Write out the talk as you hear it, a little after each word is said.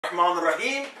Rahmanir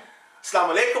Rahim.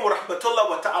 Assalamu alaikum wa rahmatullah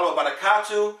wa ta'ala wa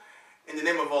barakatuh. In the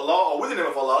name of Allah, or with the name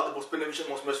of Allah, the most beneficent,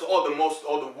 most merciful, or the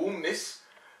wombness,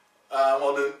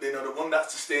 or the one that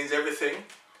sustains everything.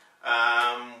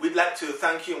 We'd like to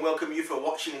thank you and welcome you for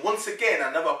watching once again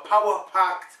another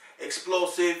power-packed,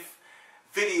 explosive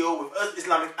video with us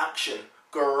Islamic Action,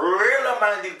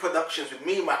 guerrilla-minded productions with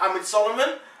me, Muhammad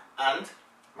Solomon, and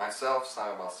myself,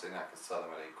 Simon Malsinak. Assalamu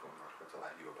alaikum wa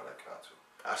rahmatullahi wa barakatuh.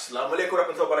 Assalamu alaikum wa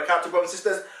rahmatullahi wa barakatuh, brothers and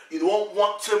sisters. You don't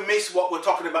want to miss what we're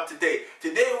talking about today.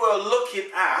 Today we're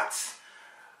looking at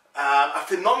a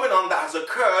phenomenon that has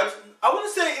occurred, I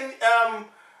wouldn't say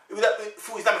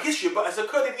for Islamic history, but has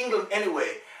occurred in England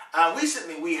anyway.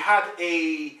 Recently we had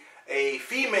a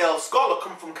female scholar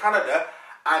come from Canada,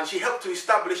 and she helped to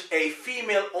establish a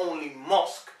female-only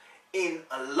mosque in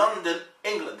London,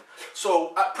 England.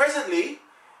 So presently,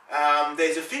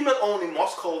 there's a female-only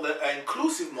mosque called the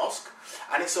Inclusive Mosque,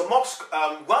 and it's a mosque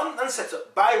run and set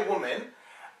up by women.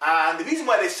 And the reason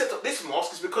why they set up this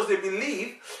mosque is because they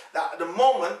believe that at the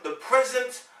moment, the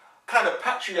present kind of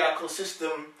patriarchal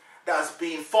system that has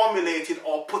been formulated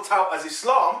or put out as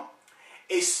Islam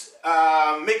is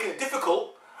making it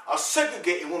difficult or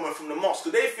segregating women from the mosque. So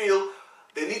they feel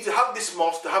they need to have this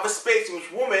mosque, to have a space in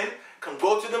which women can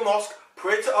go to the mosque,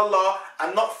 pray to Allah,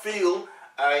 and not feel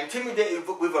intimidated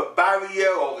with a barrier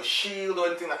or a shield or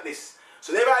anything like this.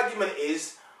 So their argument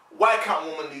is, why can't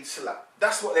women lead salah?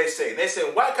 That's what they're saying. They're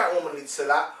saying, why can't women lead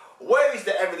salah? Where is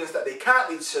the evidence that they can't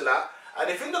lead salah? And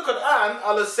if in the Qur'an,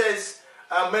 Allah says,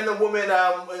 men and women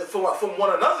from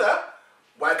one another,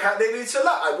 why can't they lead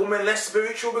salah? Are women less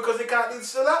spiritual because they can't lead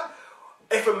salah?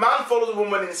 If a man follows a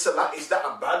woman in salah, is that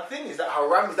a bad thing? Is that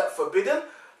haram? Is that forbidden?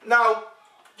 Now,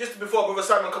 just before Brother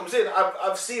Simon comes in,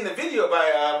 I've seen a video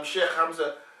by Sheikh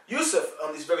Hamza Yusuf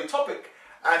on this very topic.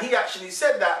 And he actually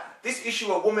said that this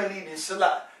issue of women leading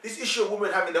salah, this issue of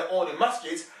women having their own in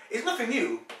masjids, is nothing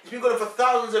new. It's been going on for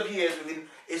thousands of years within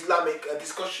Islamic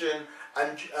discussion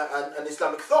and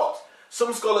Islamic thought.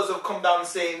 Some scholars have come down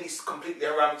saying it's completely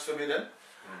haram, it's forbidden.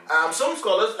 Some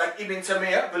scholars, like Ibn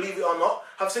Taymiyyah, believe it or not,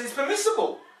 have said it's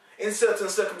permissible in certain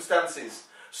circumstances.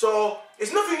 So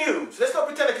it's nothing new. So let's not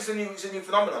pretend like it's a new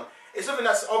phenomenon. It's something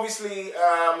that's obviously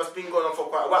has been going on for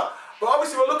quite a while. But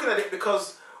obviously we're looking at it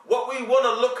because what we want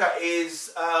to look at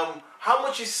is how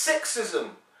much is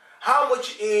sexism, how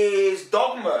much is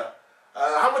dogma,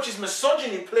 how much is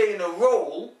misogyny playing a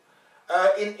role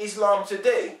in Islam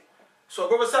today. So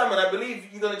Brother Simon, I believe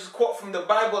you're going to just quote from the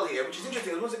Bible here, which is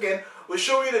interesting. Once again, we'll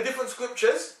show you the different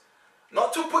scriptures,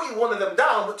 not to put you one of them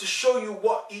down, but to show you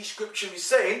what each scripture is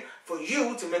saying for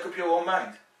you to make up your own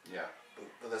mind. Yeah.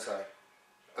 Brother Simon.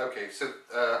 Okay, so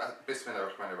Bismillah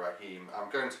ar-Rahman ar-Rahim. I'm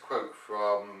going to quote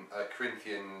from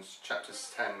Corinthians chapter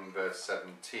 10, verse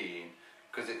 17,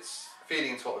 because it's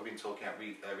feeding into what we've been talking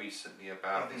about recently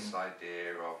about this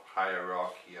idea of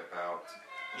hierarchy, about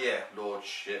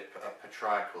lordship, a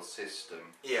patriarchal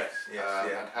system. Yes, yes,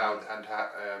 and how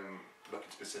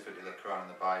looking specifically at the Qur'an and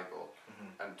the Bible,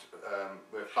 and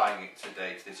we're applying it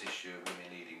today to this issue of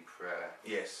women leading prayer,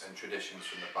 and traditions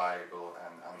from the Bible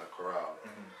and the Qur'an.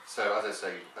 So as I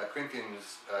say,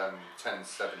 Corinthians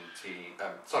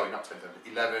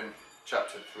 11,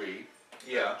 chapter 3,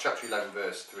 chapter 11,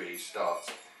 verse 3 starts.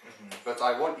 But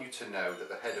I want you to know that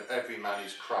the head of every man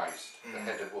is Christ, the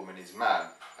head of woman is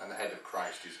man, and the head of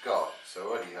Christ is God. So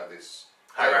already you have this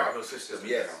hierarchical system.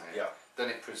 Yes. Yeah. Then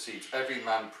it proceeds, every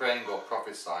man praying or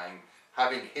prophesying,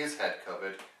 having his head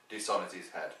covered, dishonours his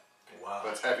head. Wow.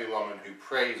 But every woman who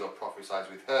prays or prophesies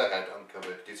with her head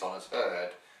uncovered dishonours her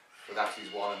head, for that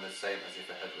is one and the same as if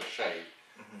her head were shaved.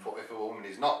 For if a woman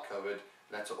is not covered,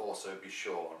 let her also be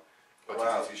shorn. But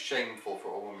if it is shameful for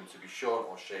a woman to be shorn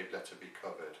or shaved, let her be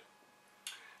covered.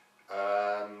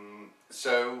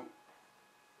 So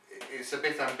it's a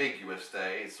bit ambiguous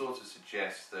there. It sort of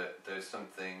suggests that there's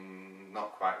something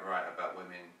not quite right about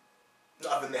women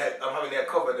not having their head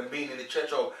covered and being in the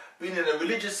church or being in a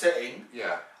religious setting,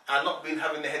 and not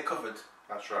having their head covered.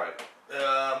 That's right.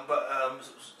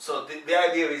 So the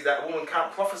idea is that a woman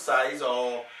can't prophesy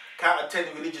or can't attend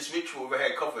a religious ritual with her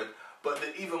head covered. But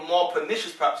the even more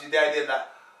pernicious, perhaps, is the idea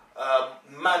that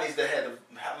man is the head,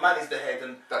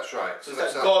 and that's right. So it's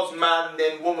like God's man,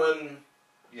 then woman.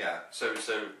 Yeah. So if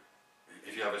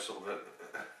you have a sort of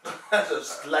a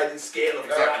sliding scale of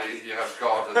exactly, you have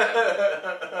God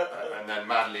and then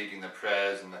man leading the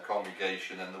prayers and the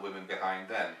congregation and the women behind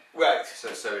them. Right. So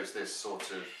it's this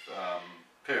sort of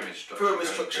pyramid structure. Pyramid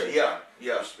structure, yeah.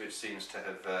 Which seems to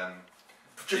have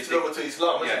drifted over to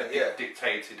Islam, isn't it? Yeah.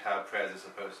 Dictated how prayers are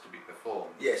supposed to be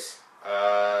performed. Yes.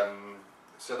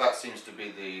 So that seems to be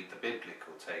the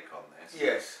biblical take on this.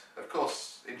 Yes. Of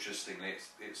course, interestingly,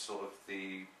 it's sort of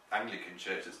the Anglican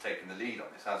Church that's taken the lead on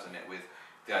this, hasn't it? With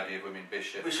the idea of women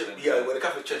bishops. Yeah, well, the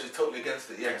Catholic Church is totally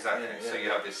against it. Yeah, exactly. Yeah, so you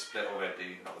have this split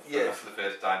already, not for the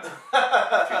first time, between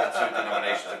the two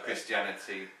denominations of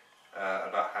Christianity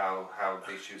about how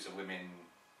the issues of women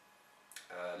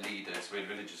leaders,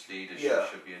 religious leaders,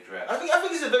 should be addressed. I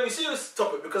think it's a very serious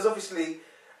topic, because obviously,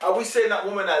 are we saying that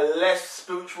women are less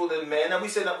spiritual than men? Are we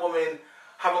saying that women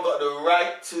haven't got the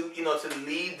right to to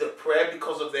lead the prayer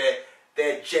because of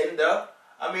their gender?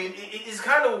 I mean, it's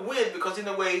kind of weird, because in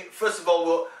a way, first of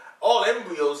all, all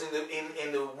embryos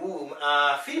in the womb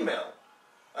are female,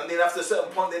 and then after a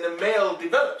certain point, then the male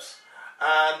develops,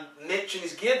 and nature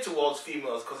is geared towards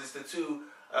females because it's the two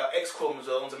X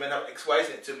chromosomes, and men have XYs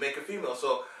in it to make a female.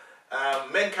 So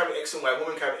men carry X and Y,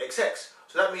 women carry XX.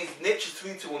 So that means nature's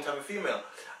 3 to 1 to have a female.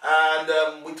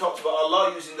 And we talked about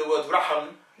Allah using the word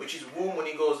Raham, which is womb, when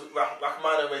he goes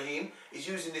Rahman and Rahim. He's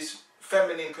using this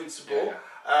feminine principle.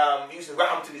 Using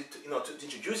Raham to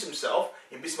introduce himself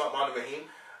in Bismillah Rahman Rahim.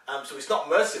 So it's not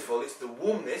merciful, it's the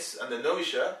wombness and the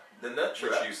nourisher, the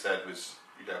nurturer. Which you said was,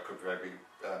 could be very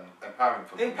empowering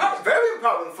for women. Very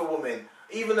empowering for women.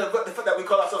 Even the fact that we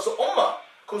call ourselves an ummah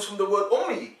comes from the word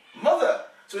ummi, mother.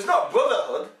 So it's not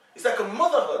brotherhood, it's like a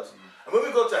motherhood. And when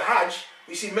we go to Hajj,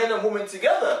 we see men and women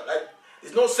together. Like,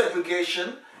 there's no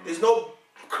segregation, there's no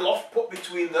cloth put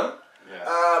between them.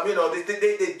 They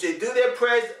do their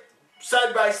prayers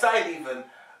side by side even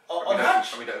on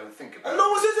Hajj. And we don't even think about it. No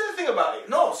one says anything about it.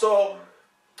 No, so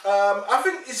I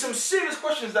think it's some serious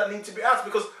questions that need to be asked,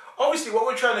 because obviously what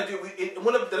we're trying to do, in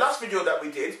one of the last video that we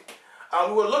did,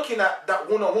 we were looking at that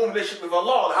one-on-one relationship with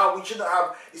Allah, and how we shouldn't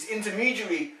have this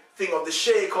intermediary thing of the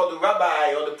sheikh or the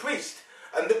rabbi or the priest,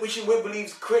 and that which we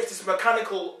believe creates this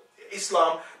mechanical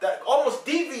Islam that almost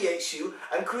deviates you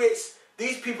and creates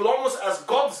these people almost as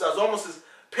gods, almost as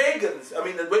pagans. I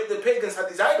mean, the way the pagans had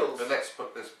these idols. But let's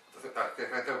put this, if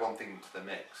I throw one thing into the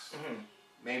mix,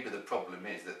 maybe the problem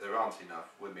is that there aren't enough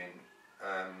women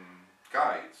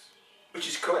guides. Which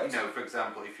is correct. For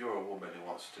example, if you're a woman who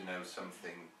wants to know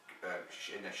something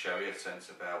in a Sharia sense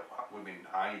about women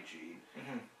hygiene,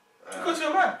 you go to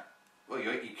a man. Well,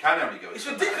 you can only go. It's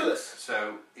ridiculous.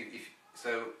 So if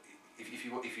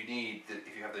you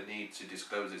have the need to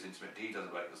disclose those intimate details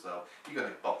about yourself, you're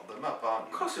going to bottle them up, aren't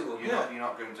you? Of course you will. You're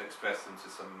not going to express them to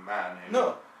some man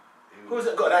who's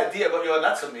got an idea about your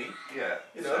anatomy. Yeah.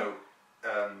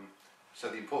 So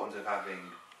the importance of having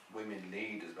women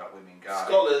leaders, about women guides,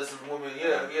 scholars and women,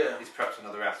 is perhaps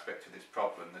another aspect of this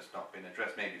problem that's not been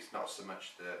addressed. Maybe it's not so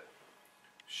much that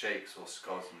sheikhs or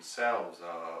scholars themselves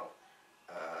are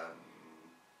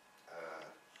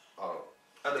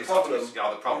the problem.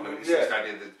 The problem. It's this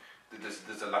idea that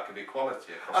there's a lack of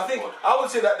equality across the board. I would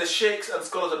say that the sheikhs and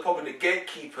scholars are probably the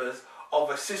gatekeepers of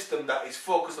a system that is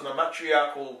focused on a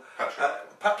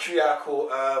patriarchal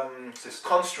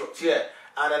construct,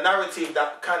 and a narrative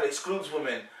that kind of excludes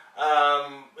women.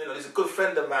 There's a good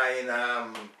friend of mine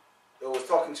who I was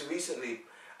talking to recently,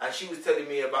 and she was telling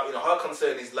me about, her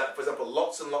concern is, like, for example,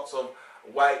 lots and lots of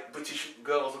white British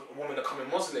girls and women are coming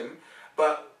Muslim,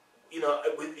 but they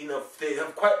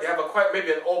have a quite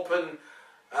maybe an open,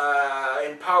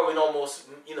 empowering almost,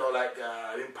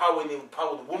 empowering the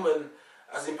woman,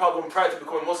 as empowered woman prior to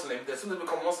becoming Muslim. Then as soon as they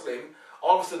become Muslim,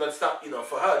 all of a sudden they start,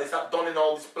 for her, they start donning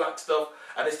all this black stuff,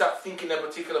 and they start thinking in a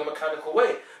particular mechanical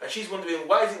way. And she's wondering,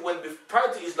 why is it when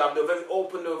prior to Islam they were very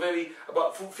open, they were very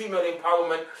about female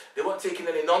empowerment, they weren't taking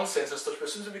any nonsense and such, but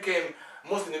as soon as they became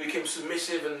Muslim, they became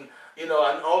submissive and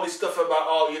all this stuff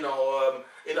about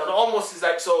and almost is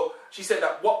like, so she said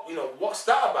that what's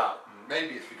that about?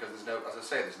 Maybe it's because there's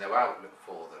no outlet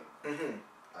for them.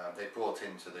 They brought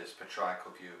into this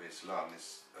patriarchal view of Islam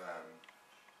this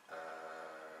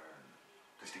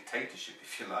dictatorship,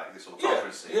 if you like, this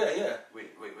autocracy,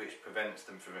 which prevents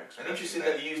them from expressing. And interesting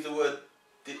that you use the word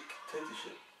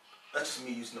dictatorship. That's just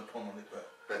me using a pun on it,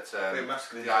 but very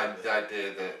masculine. The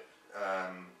idea that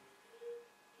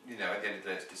at the end of the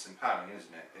day, it's disempowering,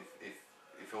 isn't it?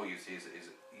 If all you see is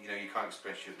you can't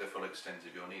express the full extent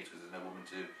of your needs because there's no woman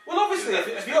to. Well, obviously,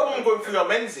 if you're a woman going through your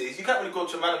menses, you can't really go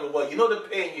to a man and go, well, the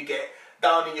pain you get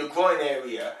down in your groin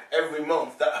area every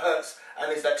month that hurts,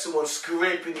 and it's like someone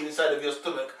scraping the inside of your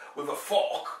stomach with a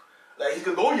fork. Like, he's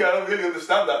going to go, oh yeah, I don't really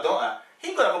understand that, don't I? He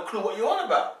ain't going to have a clue what you're on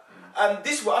about. And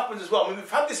this is what happens as well. I mean, we've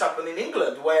had this happen in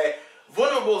England where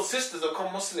vulnerable sisters have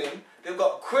become Muslim. They've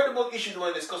got credible issues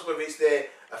when they discuss whether it's a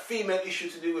female issue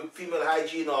to do with female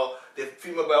hygiene or their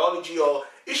female biology or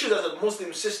issues as a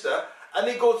Muslim sister, and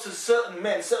they go to certain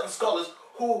men, certain scholars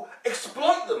who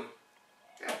exploit them,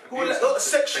 who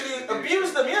sexually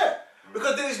abuse them,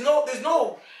 Because there's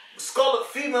no scholar,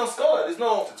 female scholar, there's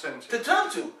no to turn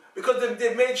to. Because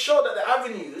they've made sure that the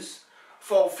avenues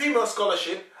for female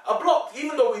scholarship are blocked.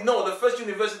 Even though we know the first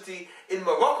university in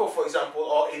Morocco, for example,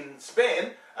 or in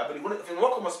Spain, I believe in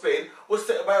Morocco or Spain, was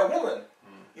set by a woman.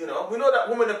 You know, we know that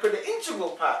women have played an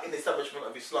integral part in the establishment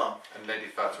of Islam. And Lady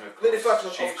Fatima, of course. Lady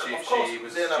Fatima, she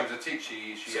was a teacher.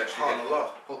 She actually gave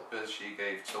khutbahs, she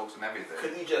gave talks and everything.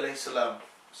 Khadija alayhi salam.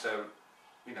 So,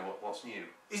 you know, what's new?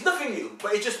 It's nothing new,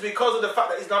 but it's just because of the fact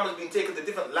that Islam has been taken to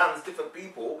different lands, different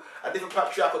people, and different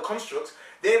patriarchal constructs,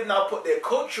 they've now put their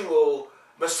cultural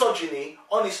misogyny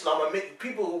on Islam and make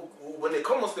people who when they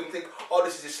come Muslim, think, oh,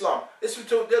 this is Islam. This is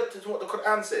what the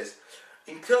Qur'an says.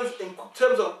 In terms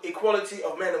of equality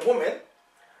of men and women,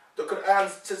 the Qur'an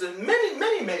says in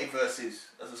many verses,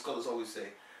 as the scholars always say.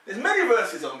 There's many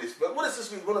verses on this, but what is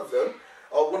this with one of them,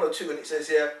 or one or two, and it says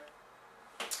here,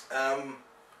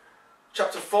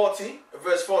 chapter 40,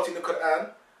 verse 40 in the Qur'an,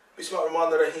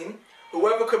 Bismillahir-Rahmanir-Rahim,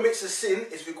 whoever commits a sin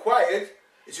is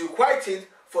requited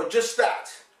for just that,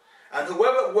 and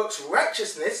whoever works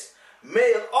righteousness,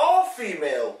 male or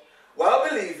female, while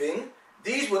believing,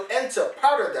 these will enter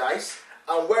paradise,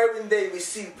 and wherein they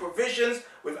receive provisions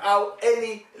without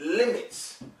any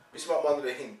limits.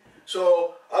 Bismillahir-Rahmanir-Rahim.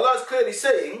 So Allah is clearly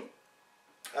saying,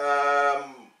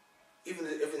 even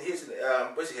here's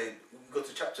basically, we go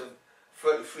to chapter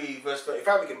 33, verse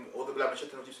 35 again,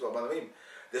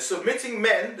 the submitting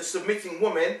men, the submitting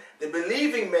women, the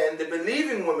believing men, the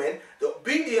believing women, the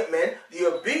obedient men, the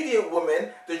obedient women,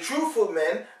 the truthful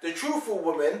men, the truthful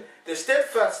women, the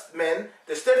steadfast men,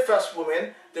 the steadfast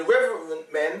women, the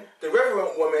reverent men, the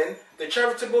reverent women, the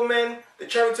charitable men, the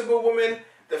charitable women,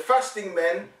 the fasting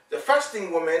men, the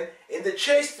fasting women, in the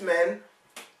chaste men,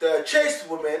 the chaste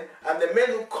women, and the men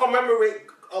who commemorate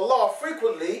Allah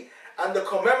frequently, and the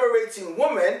commemorating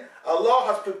women, Allah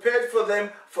has prepared for them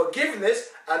forgiveness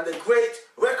and the great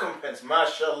recompense.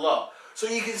 MashaAllah. So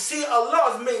you can see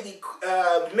Allah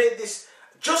has made this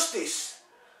justice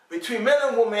between men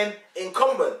and women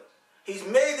incumbent. He's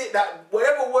made it that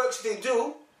whatever works they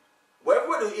do,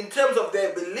 in terms of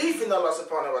their belief in Allah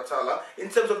subhanahu wa ta'ala, in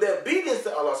terms of their obedience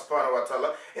to Allah subhanahu wa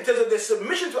ta'ala, in terms of their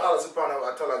submission to Allah subhanahu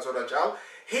wa ta'ala,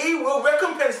 He will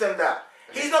recompense them that.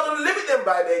 He's not going to limit them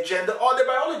by their gender or their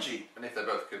biology. And if they're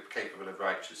both capable of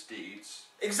righteous deeds,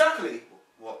 exactly.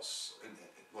 What's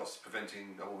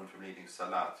preventing a woman from leading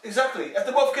salat? Exactly. If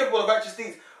they're both capable of righteous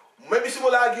deeds, maybe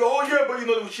someone will argue, oh yeah, but you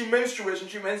know, she menstruates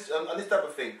and this type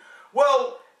of thing.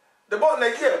 Well, the bottom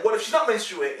line, yeah, what if she's not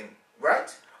menstruating, right?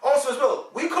 Also as well,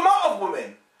 we come out of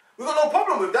women. We've got no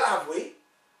problem with that, have we?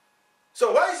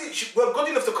 So why is it we're good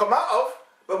enough to come out of,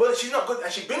 but when she's not good,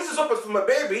 and she brings us up as from a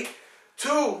baby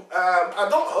to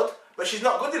adulthood, but she's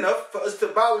not good enough for us to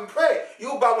bow and pray.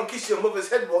 You'll bow and kiss your mother's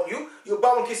head, won't you? You'll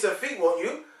bow and kiss her feet, won't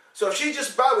you? So if she's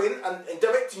just bowing and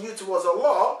directing you towards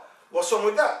Allah, what's wrong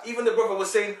with that? Even the brother was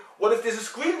saying, what if there's a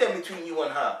screen then between you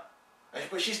and her?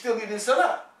 But she's still leading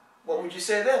salah. What would you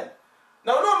say then?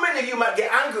 Now, I know many of you might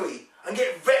get angry and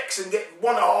get vexed and get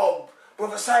oh,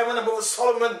 Brother Simon and Brother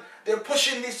Solomon, they're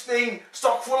pushing this thing,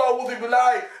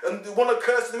 astaghfirullah, and they want to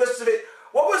curse the rest of it.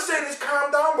 What we're saying is calm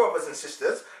down, brothers and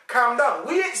sisters. Calm down.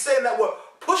 We ain't saying that we're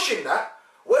pushing that.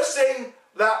 We're saying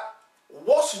that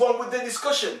what's wrong with the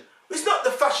discussion? It's not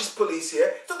the fascist police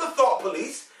here. It's not the thought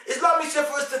police. Islam is here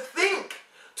for us to think,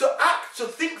 to act, to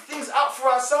think things out for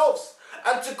ourselves,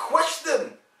 and to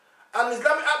question. And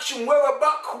Islamic action, we're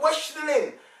about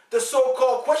questioning the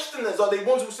so-called questioners, or the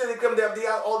ones who say they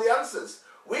have all the answers.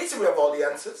 We say we have all the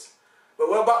answers, but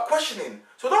we're about questioning.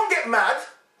 So don't get mad.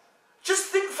 Just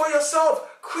think for yourself.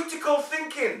 Critical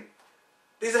thinking.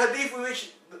 There's a hadith in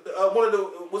which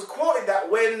was quoted that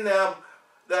when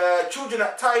the children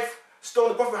at Taif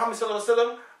stoned the Prophet Muhammad sallallahu alaihi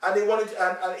wasallam, and they wanted,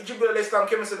 and Jibril alayhi salam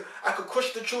came and said, I could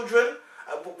crush the children.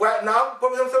 Right now,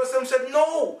 Prophet Muhammad sallallahu alaihi wasallam said,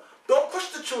 no, don't crush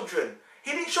the children.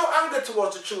 He didn't show anger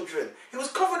towards the children. He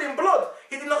was covered in blood.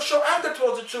 He did not show anger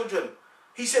towards the children.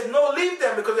 He said, no, leave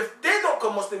them, because if they don't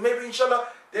come Muslim, maybe inshallah,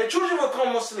 their children will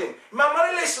come Muslim. Imam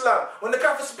Ali alayhi salam, when the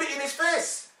Kafir spit in his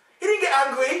face, he didn't get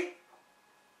angry.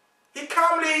 He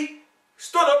calmly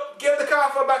stood up, gave the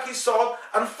Kafir back his sword,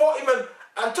 and fought him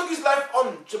and took his life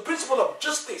on the principle of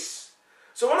justice.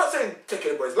 So we're not saying take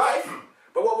anybody's life,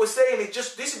 but what we're saying is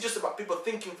this is just about people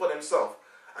thinking for themselves.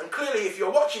 And clearly, if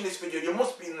you're watching this video, you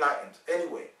must be enlightened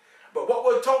anyway. But what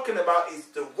we're talking about is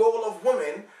the role of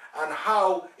women and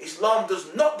how Islam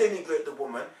does not denigrate the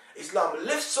woman. Islam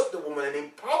lifts up the woman and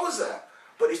empowers her.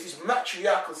 But it's these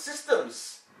matriarchal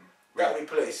systems that we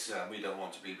place. Yeah, we don't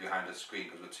want to be behind a screen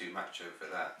because we're too macho for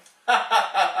that.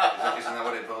 Isn't that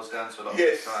what it boils down to a lot of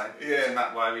the time? Yeah. Isn't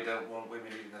that why we don't want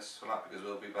women leading us for that? Because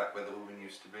we'll be back where the woman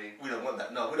used to be. We don't want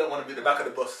that. No, we don't want to be at the back of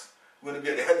the bus. We want to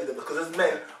be at the head of the bus. Because as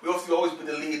men, we have to always be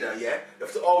the leader, yeah? We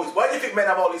have to always... Why do you think men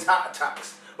have all these heart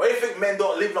attacks? Why do you think men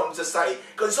don't live long in society?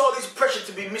 Because it's all this pressure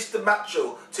to be Mr.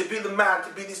 Macho, to be the man,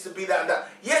 to be this, to be that and that.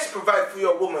 Yes, provide for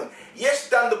your woman. Yes,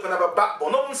 stand up and have a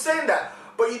backbone. No one's saying that.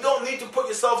 But you don't need to put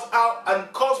yourselves out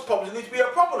and cause problems. You need to be a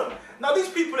problem. Now, these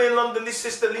people in London, this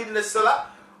sister leading the salah,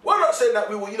 we're not saying that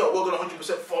we will, we're going to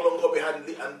 100% follow and go behind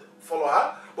and follow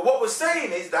her. But what we're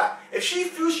saying is that if she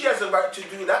feels she has a right to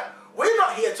do that, we're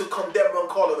not here to condemn her and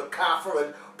call her a kafir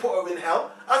and put her in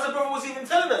hell. As the brother was even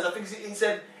telling us, I think he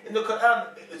said in the Qur'an,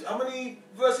 how many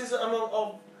verses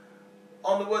on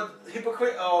the word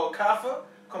hypocrite or kafir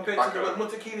compared to the word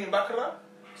mutakini in Baqarah?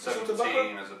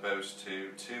 17 as opposed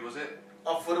to 2, was it?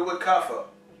 Oh, for the word kafir.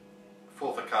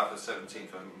 4 for kafir, 17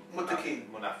 for mutakeen.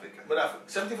 Munafiq.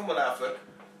 17 for munafiq.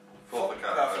 4 for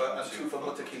kafir and 2 for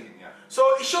mutakeen. Yeah.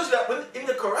 So it shows that when in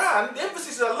the Quran, the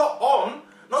emphasis is a lot on,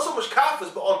 not so much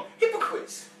kafirs, but on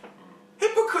hypocrites.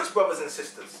 Hypocrites, brothers and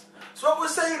sisters. So what we're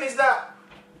saying is that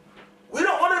we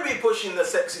don't want to be pushing the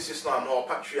sexist Islam or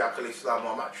patriarchal Islam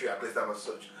or matriarchal Islam as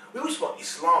such. We just want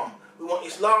Islam. We want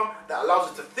Islam that allows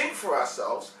us to think for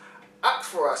ourselves, act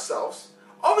for ourselves,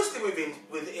 obviously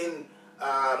within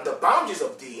the boundaries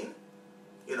of deen.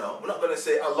 We're not going to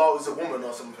say Allah is a woman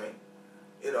or something,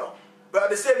 But at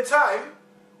the same time,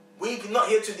 we're not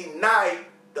here to deny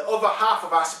the other half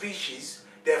of our species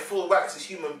their full rights as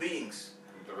human beings.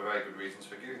 There are very good reasons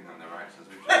for giving them their rights, as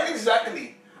we've just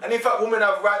Exactly. And in fact, women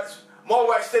have rights, more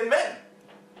rights than men.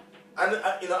 And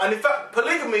and in fact,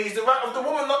 polygamy is the right of the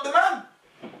woman, not the man.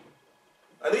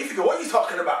 And you think, what are you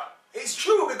talking about? It's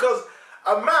true, because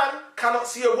a man cannot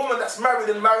see a woman that's married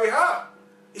and marry her.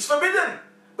 It's forbidden.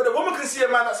 But a woman can see a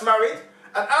man that's married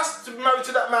and ask to be married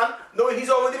to that man, knowing he's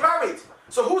already married.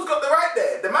 So who's got the right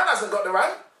there? The man hasn't got the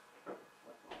right.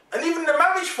 And even in the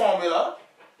marriage formula,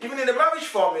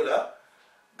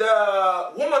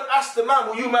 the woman asks the man,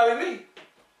 will you marry me?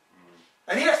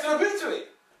 And he has to agree to it.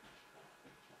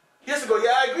 He has to go,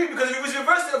 yeah, I agree, because if it was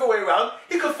reversed the other way around,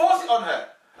 he could force it on her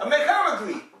and make her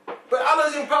agree. But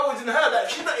Allah's empowered in her that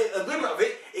if she's not in agreement of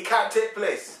it, it can't take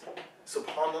place.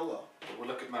 Subhanallah. But we'll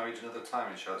look at marriage another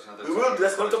time, inshallah. We will,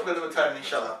 let's go talk another time,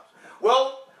 inshallah.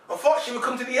 Well, unfortunately, we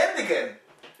come to the end again.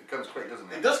 It comes quick,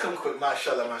 doesn't it? It does come quick,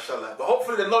 mashallah, mashallah. But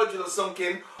hopefully the knowledge will have sunk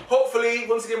in. Hopefully,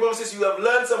 once again, brothers and sisters, you have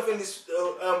learned something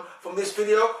from this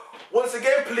video. Once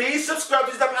again, please subscribe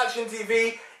to Islamic Action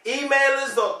TV. Email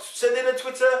us or send in a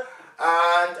Twitter.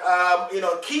 And,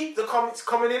 keep the comments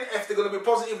coming in if they're going to be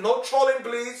positive. No trolling,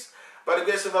 please, by the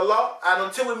grace of Allah. And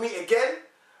until we meet again,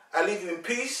 I leave you in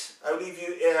peace. I leave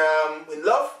you in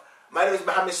love. My name is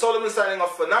Mohammed Solomon, signing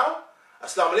off for now.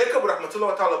 Assalamu alaikum wa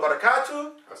rahmatullahi wa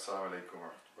barakatuh. Assalamu alaikum wa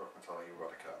rahmatullahi wa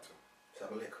barakatuh.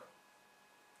 Assalamu alaikum.